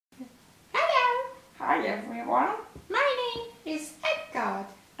Hi everyone, my name is Edgar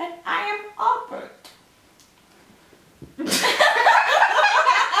and I am Albert.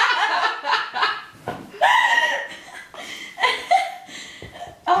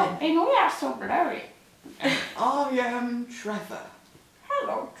 Oh, and we are so blurry. And I am Trevor.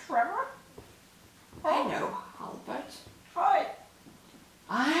 Hello, Trevor. Hello, Albert. Hi.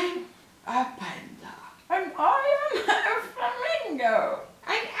 I'm a panda. And I am a flamingo.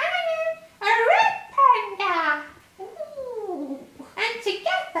 And I am a red panda. Ooh. And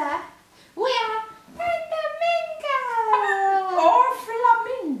together we are Pandamingo. Or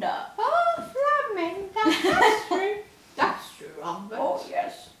flaminda. Oh, Flaminda. That's true. That's true, Albert. Oh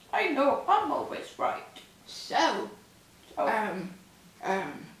yes, I know, I'm always right. So,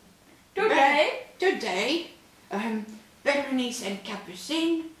 Today, Berenice and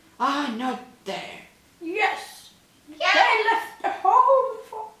Capucine are not there. yes, Yeah. they left the home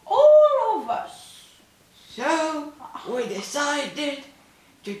for all of us. So, we decided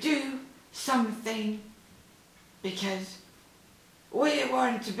to do something because we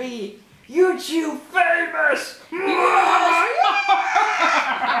want to be YouTube famous.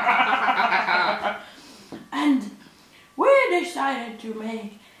 And we decided to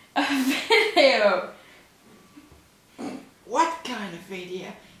make a video. What kind of video?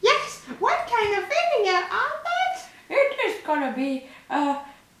 Yes, what kind of video, Albert? It is gonna be a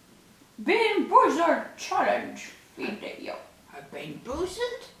Bean Boozled challenge video. Been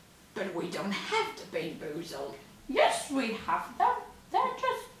boozled? But we don't have to be boozled. Yes, we have them. They're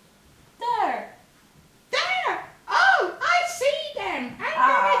just there. There. Oh, I see them. I'm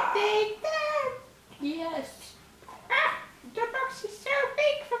Ah. gonna take them. Yes. Ah, the box is so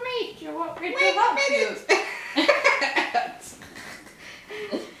big for me. Do you want me to Wait a help you? minute.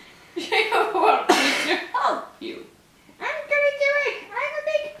 Do you want me to help you? I'm gonna do it. I'm a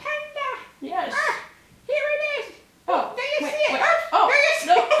big panda. Yes. Ah, here it is. Oh, Do you wait, see it? wait. Oh, Oh, do you see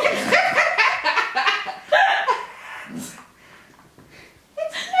no. it?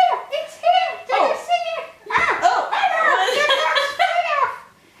 It's here. It's here. Do Oh. you see it? Ah, Oh. the box fell off.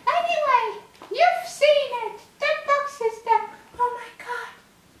 Anyway, you've seen it. The box is there. Oh my God.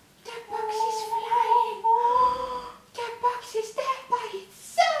 The box is flying. The box is there by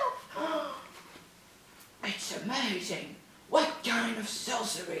itself. It's amazing. What kind of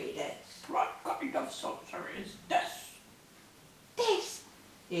sorcery it is? What kind of sorcery is this? This.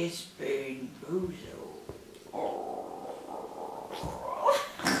 It's been boozled.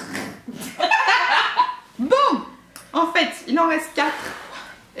 Bon, en fait, il en reste 4.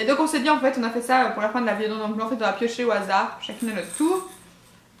 Et donc on s'est dit, en fait, on a fait ça pour la fin de la vidéo. Donc en fait, on va piocher au hasard, chacune à notre tour.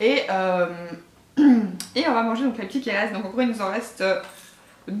 Et, et on va manger donc les petits qui restent. Donc en gros, il nous en reste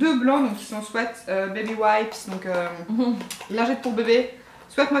 2 blancs, donc qui sont soit baby wipes, donc lingette pour bébé,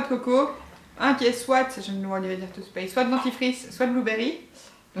 soit noix de coco. Un qui est soit, je ne vais dire tout space, soit dentifrice, soit blueberry,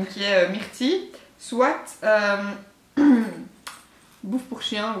 donc qui est myrtille, soit bouffe pour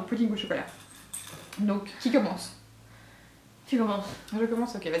chien ou pudding au chocolat. Donc, qui commence? Tu commences. Je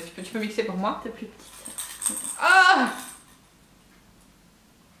commence, ok, vas-y, tu peux mixer pour moi. T'es plus petite. Ah!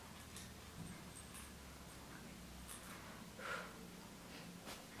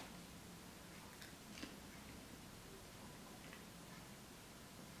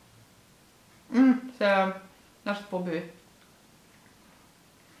 C'est lingette pour bébé.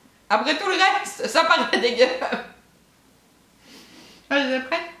 Après tout le reste, ça paraît dégueu. Ah, vous êtes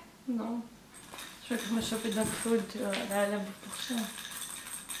prêts? Non. Je vais me choper de la faute, la bouffe pour chien.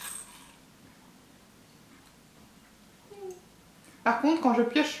 Par contre, quand je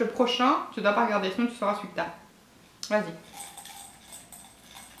pioche le prochain, tu dois pas regarder, sinon tu sauras celui que t'as. Vas-y,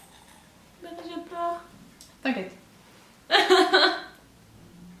 Mais j'ai peur. t'inquiète.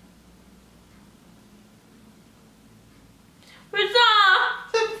 Putain!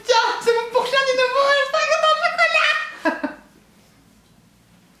 Tiens, c'est mon prochain du nouveau, je t'ai au chocolat.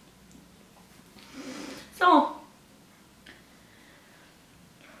 Non!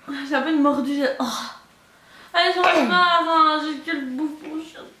 J'ai à peine mordu. Oh. Allez, j'en ai marre, hein. J'ai que le bouffe pour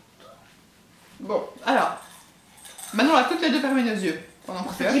chien. Bon, alors. Maintenant, on va toutes les deux fermer nos yeux pendant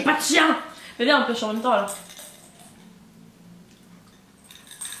qu'on J'ai pioche. pas de chien! Mais viens, on pioche en même temps alors.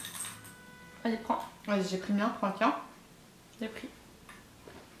 Allez, prends. Vas-y, j'ai pris le mien, prends le tien. J'ai pris.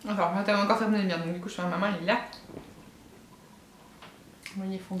 Enfin, t'as encore terminé le mien, donc du coup, je fais ma main, il est là. Vous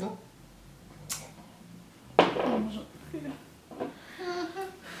voyez, fond d'eau.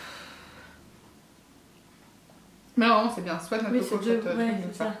 Mais vraiment, c'est bien. Soit notre Oui, coco, c'est deux. soit Ouais, truc,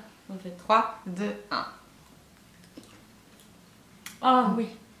 c'est donc ça. On fait 3, 2, 1. Ah oui.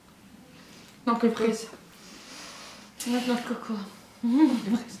 Non, plus prise. Maintenant, coco.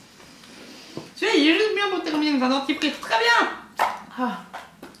 Tu vois, il il est juste bien pour terminer dans un dentifrice. Très bien. Ah.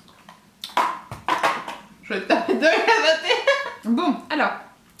 Je vais taper de la mater. Bon, alors,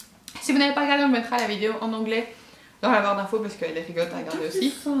 si vous n'avez pas regardé, on mettra la vidéo en anglais dans la barre d'infos parce qu'elle est rigolote à regarder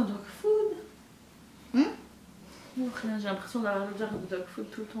aussi. C'est ça, dog food. Hmm? J'ai l'impression d'avoir le genre de dog food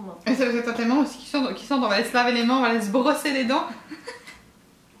tout le temps maintenant. Et ça vous êtes tellement aussi qui sentent, on va aller se laver les mains, on va aller se brosser les dents.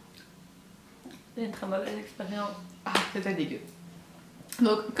 C'est une très mauvaise expérience. Ah, c'était dégueu.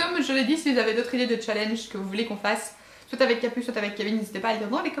 Donc, comme je l'ai dit, si vous avez d'autres idées de challenge que vous voulez qu'on fasse, soit avec Capu, soit avec Kevin, n'hésitez pas à le dire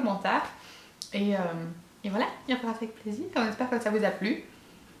dans les commentaires. Et voilà, on fera ça avec plaisir. On espère que ça vous a plu.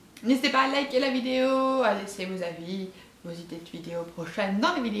 N'hésitez pas à liker la vidéo, à laisser vos avis, vos idées de vidéos prochaines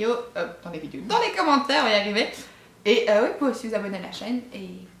dans les vidéos, dans les commentaires, on va y arriver. Et oui, vous pouvez aussi vous abonner à la chaîne.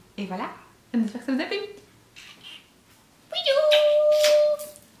 Et voilà, on espère que ça vous a plu.